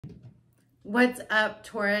What's up,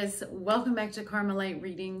 Taurus? Welcome back to Karma Light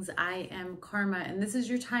Readings. I am Karma, and this is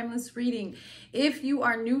your timeless reading. If you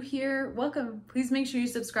are new here, welcome. Please make sure you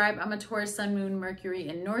subscribe. I'm a Taurus, Sun, Moon, Mercury,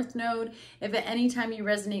 and North Node. If at any time you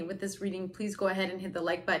resonate with this reading, please go ahead and hit the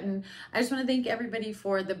like button. I just want to thank everybody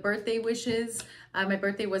for the birthday wishes. My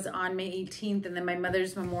birthday was on May 18th, and then my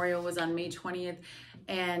mother's memorial was on May 20th.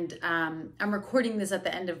 And I'm recording this at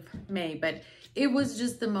the end of May, but it was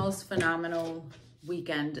just the most phenomenal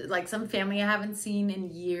weekend. Like, some family I haven't seen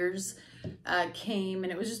in years came,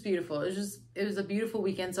 and it was just beautiful. It was a beautiful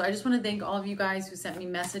weekend. So I just want to thank all of you guys who sent me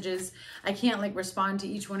messages. I can't respond to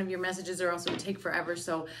each one of your messages, or else it would take forever.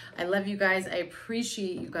 So I love you guys. I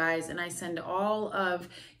appreciate you guys, and I send all of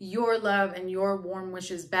your love and your warm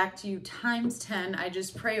wishes back to you times 10. I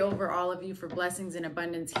just pray over all of you for blessings and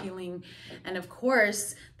abundance, healing, and of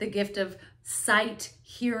course the gift of sight,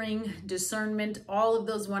 hearing, discernment, all of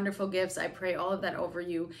those wonderful gifts. I pray all of that over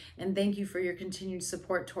you, and thank you for your continued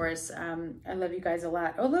support, Taurus. I love you guys a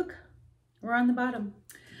lot. Oh, look, we're on the bottom.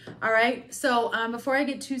 All right, so before I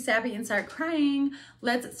get too sappy and start crying,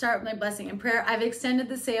 let's start with my blessing and prayer. I've extended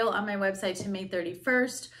the sale on my website to May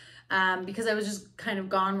 31st because I was just kind of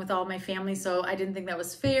gone with all my family, so I didn't think that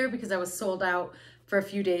was fair because I was sold out for a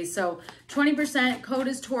few days. So 20%, code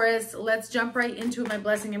is Taurus. Let's jump right into my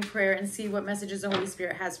blessing and prayer and see what messages the Holy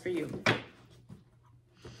Spirit has for you.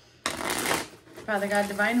 Father God,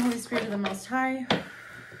 divine Holy Spirit of the Most High,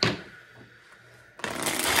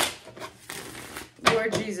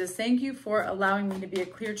 Lord Jesus, thank you for allowing me to be a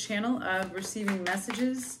clear channel of receiving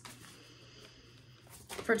messages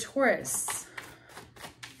for Taurus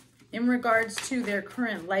in regards to their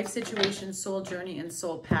current life situation, soul journey, and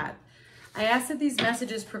soul path. I ask that these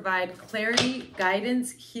messages provide clarity,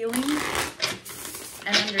 guidance, healing,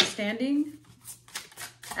 and understanding,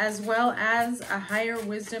 as well as a higher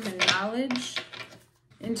wisdom and knowledge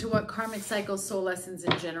into what karmic cycles, soul lessons,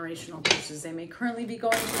 and generational curses they may currently be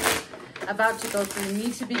going through, about to go through,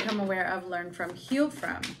 need to become aware of, learn from, heal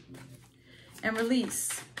from, and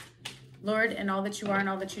release. Lord, in all that you are and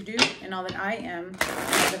all that you do, and all that I am and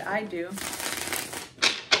all that I do,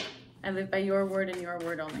 I live by your word and your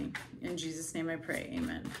word only. In Jesus' name I pray,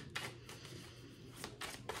 amen.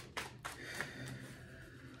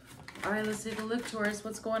 All right, let's take a look, Taurus.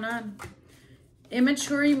 What's going on?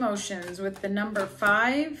 Immature emotions with the number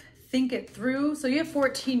 5. Think it through. So you have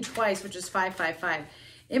 14 twice, which is 555.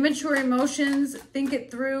 Immature emotions, think it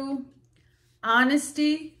through.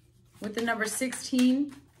 Honesty with the number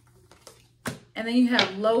 16. And then you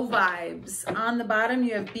have low vibes. On the bottom,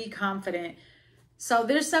 you have be confident. So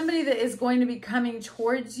there's somebody that is going to be coming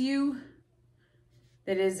towards you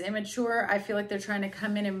that is immature. I feel like they're trying to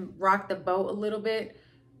come in and rock the boat a little bit.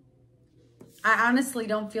 I honestly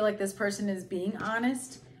don't feel like this person is being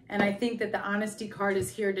honest. And I think that the honesty card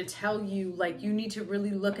is here to tell you, you need to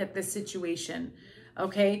really look at this situation,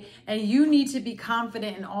 okay? And you need to be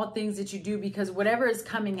confident in all things that you do, because whatever is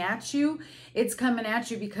coming at you, it's coming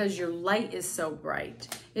at you because your light is so bright.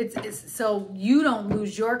 It's so you don't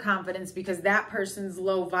lose your confidence because that person's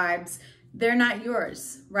low vibes, they're not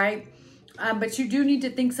yours, right? But you do need to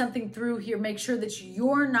think something through here. Make sure that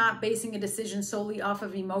you're not basing a decision solely off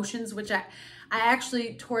of emotions, which I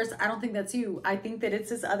actually, Taurus, I don't think that's you. I think that it's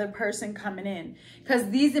this other person coming in, because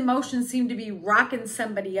these emotions seem to be rocking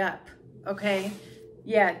somebody up, okay?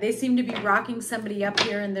 Yeah, they seem to be rocking somebody up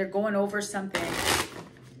here, and they're going over something.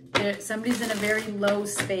 Somebody's in a very low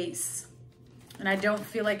space, and I don't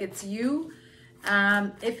feel like it's you.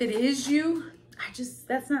 If it is you,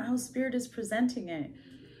 that's not how Spirit is presenting it.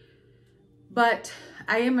 But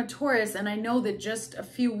I am a Taurus, and I know that just a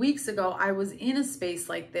few weeks ago, I was in a space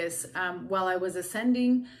like this while I was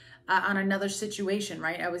ascending on another situation,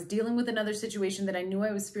 right? I was dealing with another situation that I knew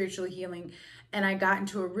I was spiritually healing, and I got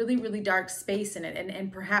into a really, really dark space in it.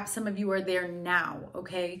 And perhaps some of you are there now,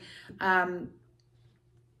 okay? And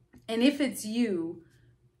if it's you,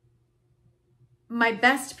 my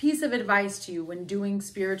best piece of advice to you when doing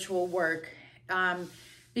spiritual work,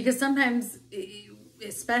 because sometimes,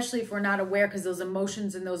 especially if we're not aware, because those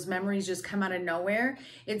emotions and those memories just come out of nowhere,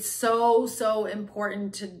 it's so, so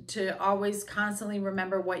important to always constantly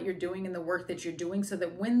remember what you're doing and the work that you're doing, so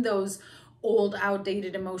that when those old,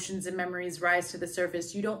 outdated emotions and memories rise to the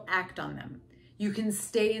surface, you don't act on them. You can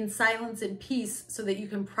stay in silence and peace so that you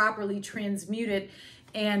can properly transmute it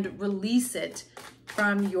and release it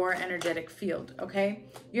from your energetic field, okay?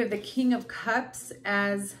 You have the King of Cups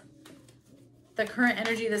as the current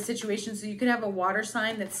energy of the situation. So you could have a water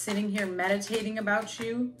sign that's sitting here meditating about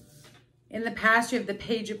you. In the past, you have the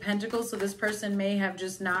Page of Pentacles. So this person may have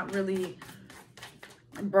just not really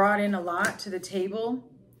brought in a lot to the table.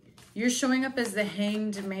 You're showing up as the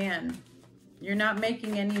Hanged Man. You're not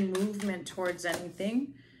making any movement towards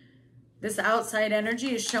anything. This outside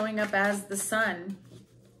energy is showing up as the sun.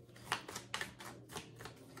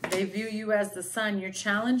 They view you as the sun. Your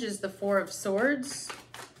challenge is the Four of Swords,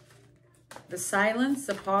 the silence,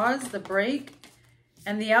 the pause, the break,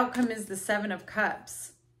 and the outcome is the Seven of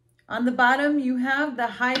Cups. On the bottom, you have the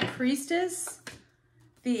High Priestess,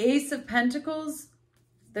 the Ace of Pentacles,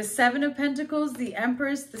 the Seven of Pentacles, the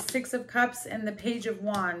Empress, the Six of Cups, and the Page of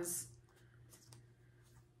Wands.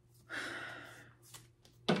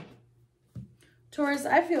 Taurus,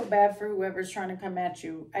 I feel bad for whoever's trying to come at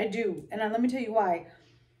you. I do. And let me tell you why.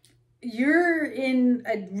 You're in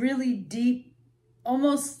a really deep,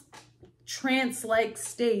 almost trance-like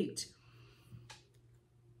state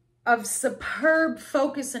of superb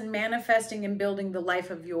focus and manifesting and building the life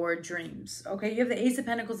of your dreams. Okay, you have the Ace of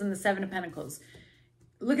Pentacles and the Seven of Pentacles.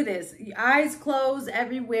 Look at this. Eyes closed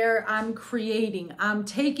everywhere. I'm creating. I'm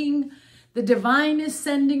taking, the divine is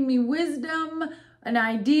sending me wisdom, an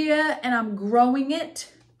idea, and I'm growing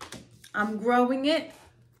it. I'm growing it.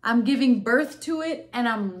 I'm giving birth to it, and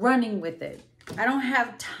I'm running with it. I don't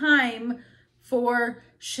have time for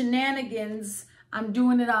shenanigans. I'm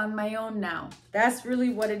doing it on my own now. That's really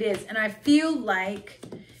what it is. And I feel like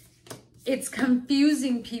it's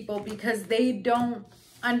confusing people because they don't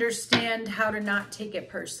understand how to not take it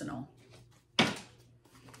personal.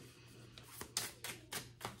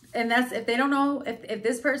 And that's, if they don't know, if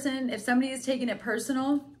this person, if somebody is taking it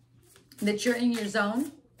personal, that you're in your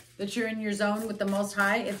zone, that you're in your zone with the Most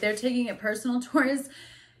High, if they're taking it personal, Taurus,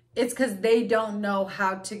 it's because they don't know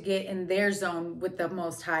how to get in their zone with the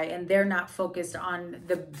Most High, and they're not focused on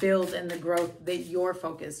the build and the growth that you're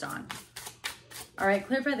focused on. All right,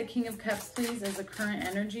 clarify the King of Cups, please, as a current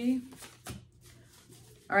energy.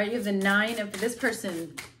 All right, you have the Nine of, this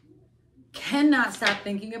person cannot stop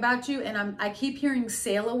thinking about you, and I keep hearing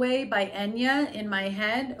Sail Away by Enya in my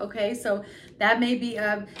head. Okay, so that may be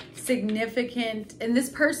a significant, and this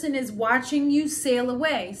person is watching you sail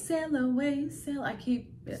away. Sail away, sail.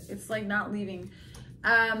 It's like not leaving.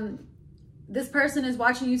 This person is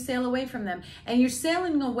watching you sail away from them, and you're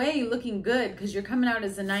sailing away looking good because you're coming out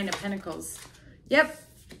as the Nine of Pentacles. Yep,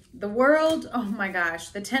 the World. Oh my gosh,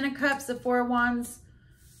 the Ten of Cups, the Four of Wands.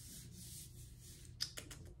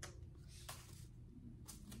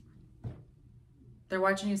 They're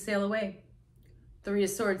watching you sail away. Three of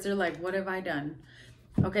Swords, they're like, what have I done?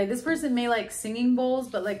 Okay, this person may like singing bowls,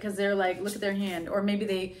 but like, because they're like, look at their hand. Or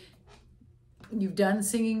maybe you've done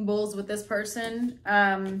singing bowls with this person.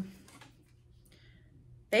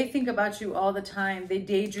 They think about you all the time. They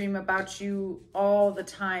daydream about you all the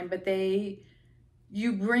time, but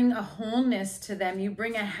you bring a wholeness to them. You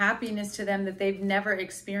bring a happiness to them that they've never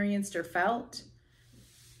experienced or felt.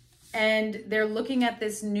 And they're looking at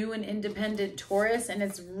this new and independent Taurus, and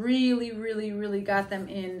it's really, really, really got them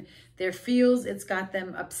in their feels. It's got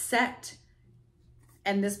them upset.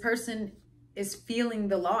 And this person is feeling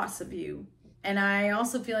the loss of you. And I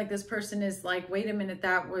also feel like this person is like, wait a minute,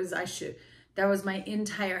 that was my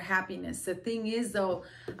entire happiness. The thing is, though,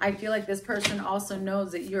 I feel like this person also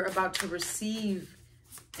knows that you're about to receive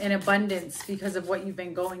an abundance because of what you've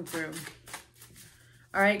been going through.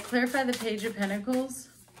 All right, clarify the Page of Pentacles.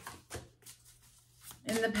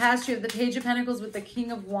 In the past, you have the Page of Pentacles with the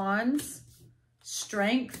King of Wands,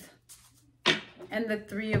 Strength, and the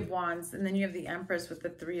Three of Wands. And then you have the Empress with the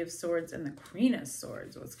Three of Swords and the Queen of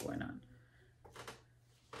Swords. What's going on?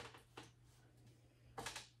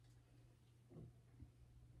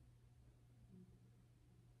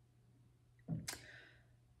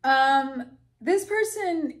 This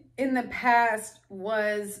person in the past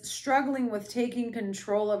was struggling with taking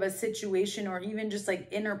control of a situation or even just like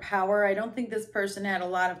inner power. I don't think this person had a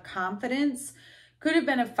lot of confidence. Could have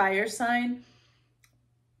been a fire sign.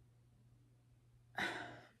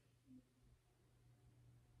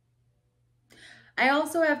 I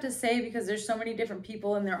also have to say, because there's so many different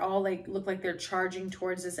people and they're all like, look like they're charging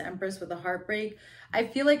towards this Empress with a heartbreak. I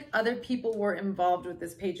feel like other people were involved with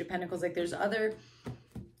this Page of Pentacles. Like there's other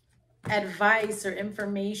advice or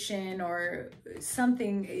information or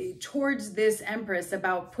something towards this Empress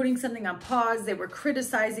about putting something on pause. They were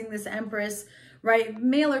criticizing this Empress, right?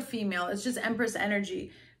 Male or female, it's just Empress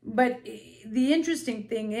energy. But the interesting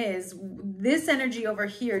thing is this energy over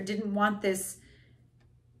here didn't want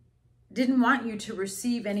you to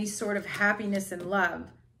receive any sort of happiness and love.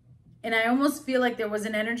 And I almost feel like there was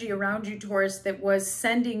an energy around you, Taurus, that was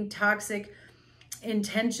sending toxic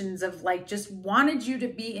intentions of like just wanted you to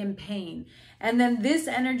be in pain. And then this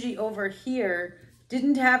energy over here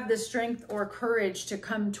didn't have the strength or courage to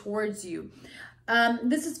come towards you.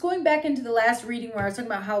 This is going back into the last reading where I was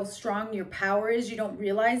talking about how strong your power is. You don't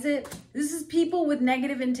realize it. This is people with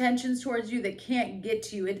negative intentions towards you that can't get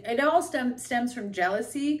to you. It all stems from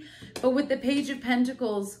jealousy. But with the Page of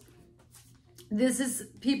Pentacles, this is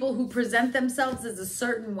people who present themselves as a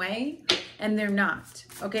certain way and they're not.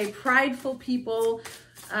 Okay, prideful people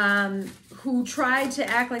who try to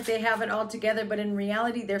act like they have it all together, but in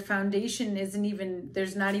reality, their foundation isn't even,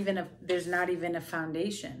 there's not even a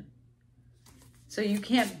foundation. So you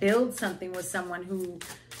can't build something with someone who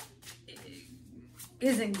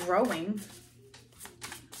isn't growing.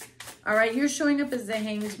 All right, you're showing up as the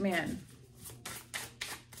Hanged Man.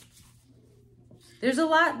 There's a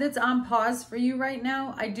lot that's on pause for you right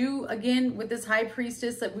now. I do, again, with this High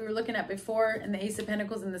Priestess that we were looking at before, and the Ace of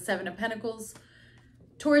Pentacles and the Seven of Pentacles.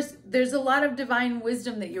 Taurus, there's a lot of divine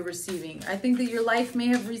wisdom that you're receiving. I think that your life may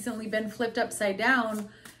have recently been flipped upside down,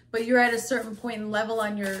 but you're at a certain point and level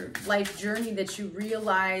on your life journey that you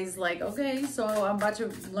realize, like, okay, so I'm about to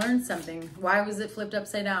learn something. Why was it flipped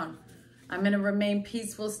upside down? I'm going to remain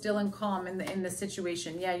peaceful, still, and calm in the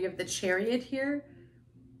situation. Yeah, you have the Chariot here.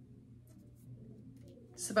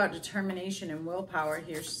 It's about determination and willpower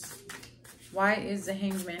here. Why is the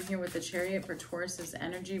Hanged Man here with the Chariot for Taurus's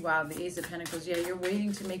energy? Wow, the Ace of Pentacles. Yeah, you're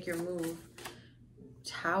waiting to make your move.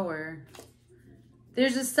 Tower.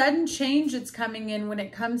 There's a sudden change that's coming in when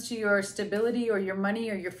it comes to your stability or your money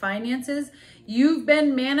or your finances. You've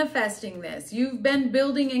been manifesting this. You've been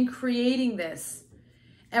building and creating this.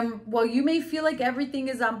 And while you may feel like everything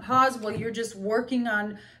is on pause while you're just working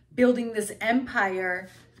on building this empire,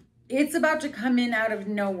 it's about to come in out of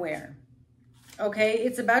nowhere. Okay?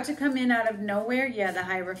 It's about to come in out of nowhere. Yeah, the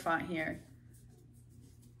Hierophant here.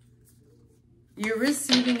 You're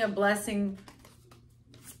receiving a blessing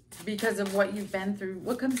because of what you've been through.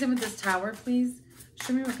 What comes in with this Tower, please?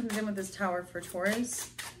 Show me what comes in with this Tower for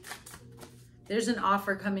Taurus. There's an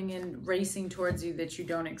offer coming in, racing towards you that you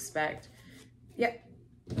don't expect. Yep.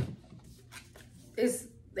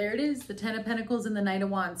 There it is, the Ten of Pentacles and the Knight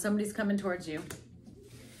of Wands. Somebody's coming towards you.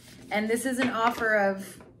 And this is an offer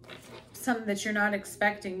of something that you're not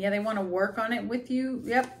expecting. Yeah, they want to work on it with you.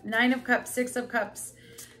 Yep, Nine of Cups, Six of Cups.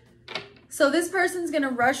 So this person's going to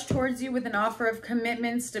rush towards you with an offer of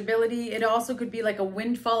commitment, stability. It also could be like a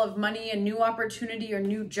windfall of money, a new opportunity or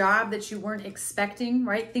new job that you weren't expecting,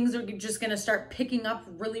 right? Things are just going to start picking up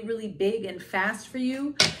really, really big and fast for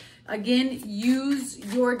you. Again, use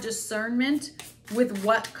your discernment with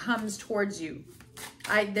what comes towards you.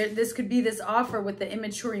 This could be this offer with the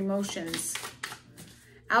immature emotions.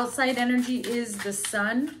 Outside energy is the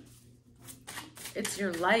Sun. It's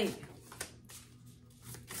your light.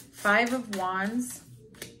 Five of Wands,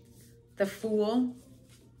 the Fool,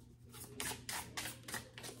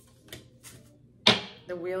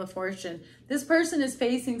 the Wheel of Fortune. This person is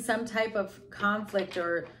facing some type of conflict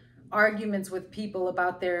or arguments with people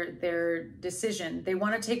about their decision. They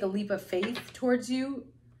want to take a leap of faith towards you.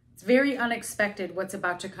 It's very unexpected what's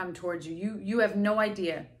about to come towards you. You have no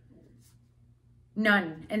idea.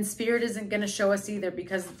 None. And Spirit isn't going to show us either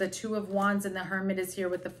because the Two of Wands and the Hermit is here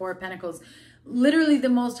with the Four of Pentacles. Literally the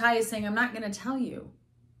Most High is saying, I'm not going to tell you.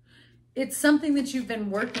 It's something that you've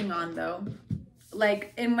been working on though.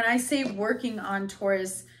 Like, and when I say working on,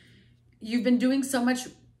 Taurus, you've been doing so much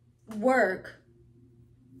work.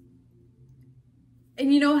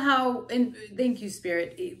 And you know how, and thank you,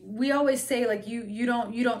 Spirit. We always say like you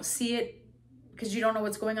don't see it because you don't know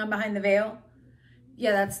what's going on behind the veil.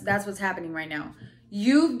 Yeah, that's what's happening right now.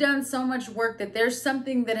 You've done so much work that there's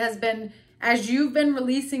something that has been, as you've been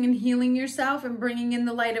releasing and healing yourself and bringing in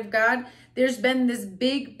the light of God, there's been this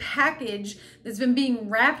big package that's been being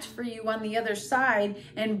wrapped for you on the other side,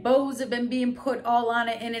 and bows have been being put all on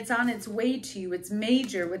it, and it's on its way to you. It's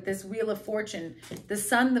major with this Wheel of Fortune. The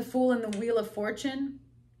Sun, the Fool, and the Wheel of Fortune.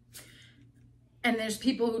 And there's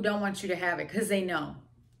people who don't want you to have it because they know.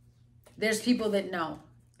 There's people that know.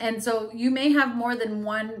 And so you may have more than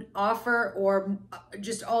one offer or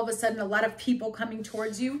just all of a sudden a lot of people coming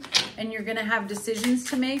towards you and you're going to have decisions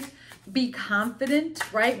to make. Be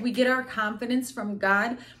confident, right? We get our confidence from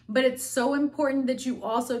God, but it's so important that you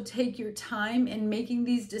also take your time in making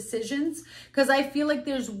these decisions because I feel like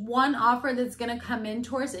there's one offer that's going to come in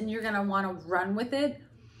towards and you're going to want to run with it.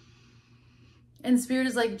 And Spirit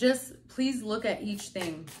is like, just please look at each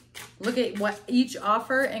thing. Look at what each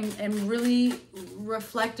offer and really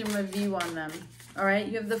reflect and review on them. All right.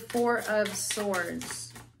 You have the Four of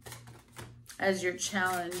Swords as your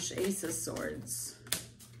challenge. Ace of Swords.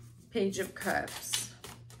 Page of Cups.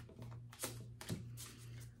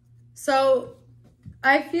 So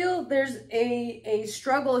I feel there's a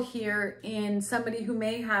struggle here in somebody who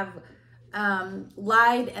may have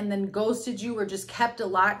lied and then ghosted you or just kept a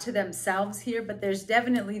lot to themselves here. But there's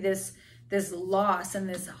definitely this loss and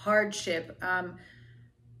this hardship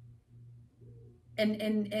and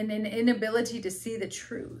an inability to see the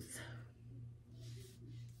truth.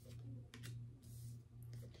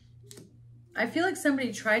 I feel like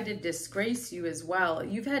somebody tried to disgrace you as well.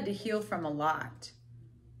 You've had to heal from a lot.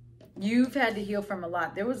 You've had to heal from a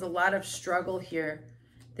lot. There was a lot of struggle here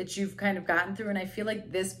that you've kind of gotten through. And I feel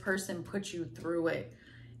like this person put you through it.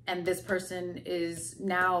 And this person is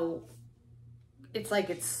now, it's like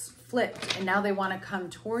it's flipped. And now they want to come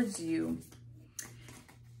towards you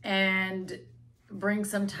and bring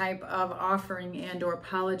some type of offering and or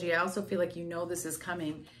apology. I also feel like you know this is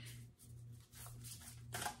coming.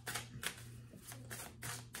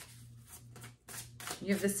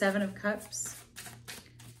 You have the Seven of Cups.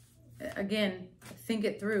 Again, think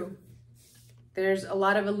it through. There's a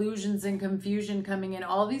lot of illusions and confusion coming in.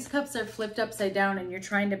 All these cups are flipped upside down and you're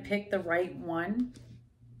trying to pick the right one.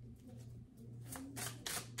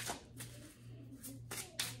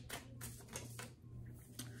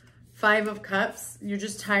 Five of Cups. You're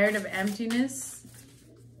just tired of emptiness.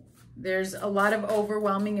 There's a lot of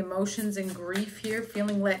overwhelming emotions and grief here,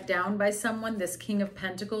 feeling let down by someone. This King of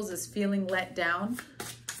Pentacles is feeling let down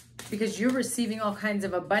because you're receiving all kinds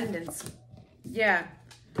of abundance. Yeah,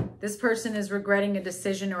 this person is regretting a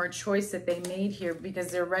decision or a choice that they made here because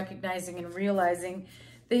they're recognizing and realizing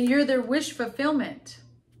that you're their wish fulfillment.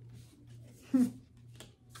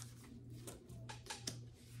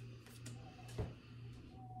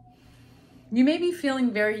 You may be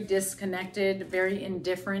feeling very disconnected, very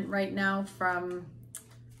indifferent right now from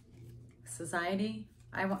society.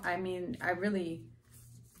 That's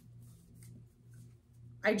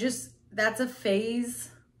a phase.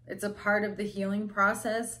 It's a part of the healing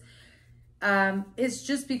process. It's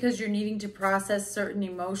just because you're needing to process certain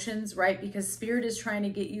emotions, right? Because Spirit is trying to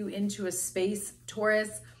get you into a space,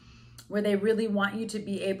 Taurus, where they really want you to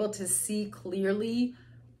be able to see clearly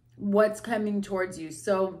what's coming towards you.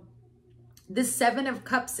 So this Seven of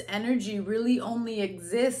Cups energy really only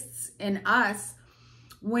exists in us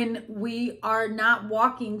when we are not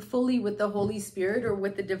walking fully with the Holy Spirit or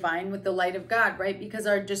with the divine, with the light of God, right? Because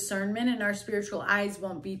our discernment and our spiritual eyes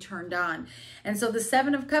won't be turned on. And so the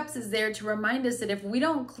Seven of Cups is there to remind us that if we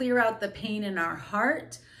don't clear out the pain in our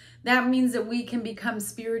heart, that means that we can become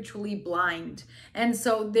spiritually blind. And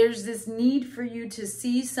so there's this need for you to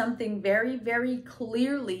see something very, very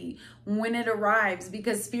clearly when it arrives,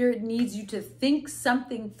 because Spirit needs you to think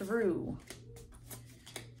something through.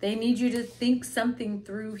 They need you to think something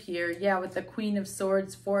through here. Yeah, with the Queen of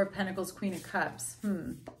Swords, Four of Pentacles, Queen of Cups.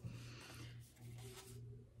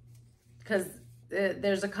 Because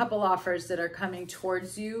there's a couple offers that are coming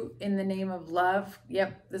towards you in the name of love.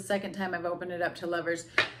 Yep, the second time I've opened it up to lovers.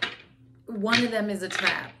 One of them is a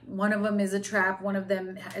trap. One of them is a trap. One of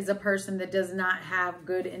them is a person that does not have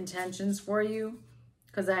good intentions for you.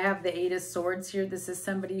 Because I have the Eight of Swords here. This is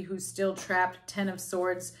somebody who's still trapped. Ten of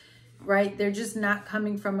Swords, right? They're just not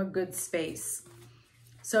coming from a good space.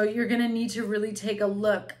 So you're going to need to really take a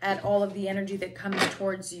look at all of the energy that comes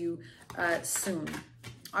towards you soon.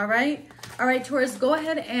 All right. All right, Taurus, go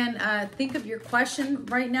ahead and think of your question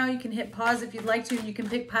right now. You can hit pause if you'd like to. You can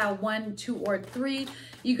pick pile 1, 2, or 3.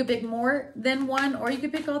 You could pick more than one, or you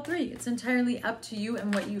could pick all 3. It's entirely up to you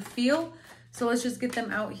and what you feel. So let's just get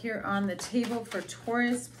them out here on the table for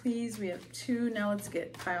Taurus, please. We have 2. Now let's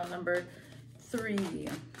get pile number 3.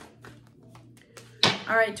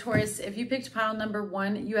 All right, Taurus, if you picked pile number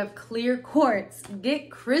 1, you have clear quartz.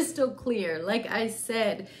 Get crystal clear, like I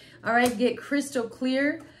said. All right, get crystal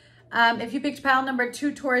clear. If you picked pile number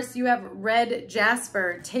 2, Taurus, you have red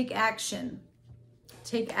jasper. Take action.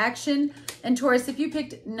 Take action. And Taurus, if you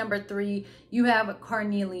picked number 3, you have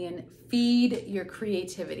carnelian. Feed your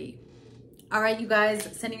creativity. All right, you guys,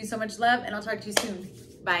 sending you so much love, and I'll talk to you soon.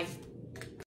 Bye.